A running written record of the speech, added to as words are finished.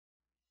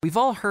We've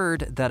all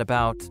heard that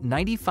about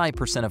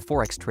 95% of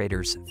Forex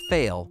traders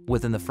fail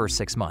within the first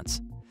 6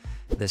 months.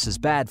 This is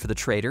bad for the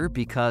trader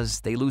because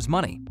they lose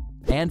money,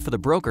 and for the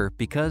broker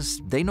because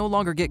they no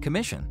longer get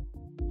commission.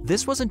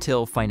 This was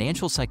until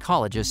financial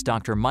psychologist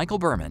Dr. Michael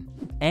Berman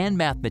and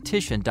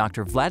mathematician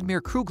Dr.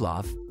 Vladimir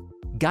Krouglov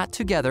got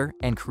together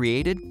and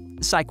created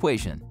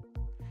PsyQuation.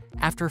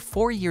 After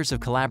 4 years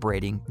of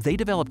collaborating, they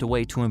developed a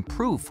way to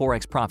improve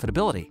Forex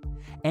profitability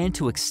and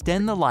to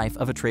extend the life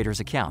of a trader's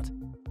account.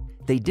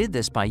 They did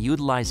this by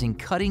utilizing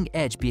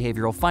cutting-edge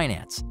behavioral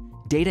finance,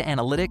 data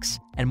analytics,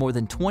 and more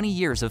than 20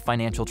 years of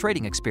financial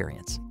trading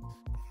experience.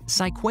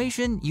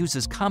 PsyQuation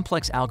uses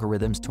complex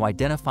algorithms to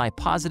identify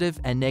positive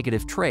and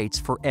negative traits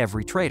for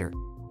every trader.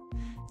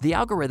 The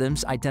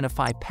algorithms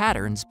identify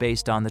patterns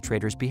based on the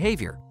trader's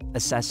behavior,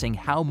 assessing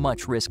how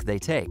much risk they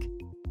take.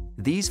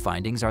 These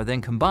findings are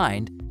then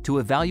combined to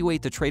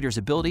evaluate the trader's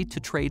ability to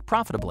trade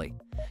profitably,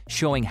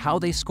 showing how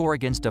they score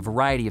against a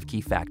variety of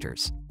key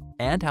factors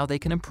and how they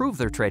can improve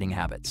their trading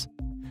habits.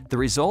 The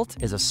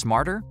result is a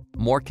smarter,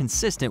 more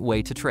consistent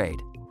way to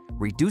trade,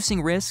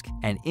 reducing risk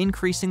and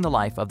increasing the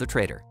life of the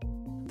trader.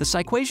 The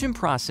PsyQuation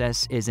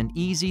process is an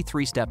easy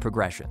 3-step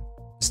progression.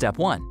 Step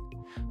 1.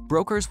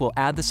 Brokers will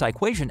add the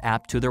PsyQuation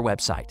app to their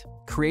website,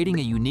 creating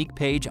a unique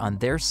page on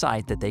their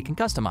site that they can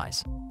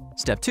customize.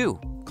 Step 2.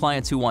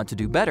 Clients who want to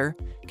do better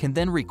can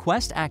then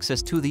request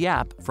access to the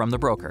app from the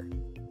broker.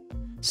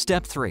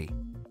 Step 3.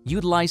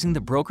 Utilizing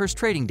the broker's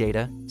trading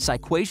data,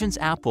 PsyQuation's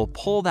app will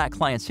pull that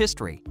client's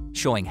history,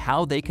 showing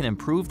how they can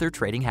improve their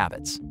trading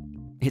habits.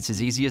 It's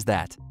as easy as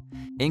that.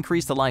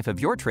 Increase the life of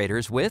your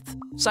traders with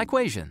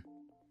PsyQuation.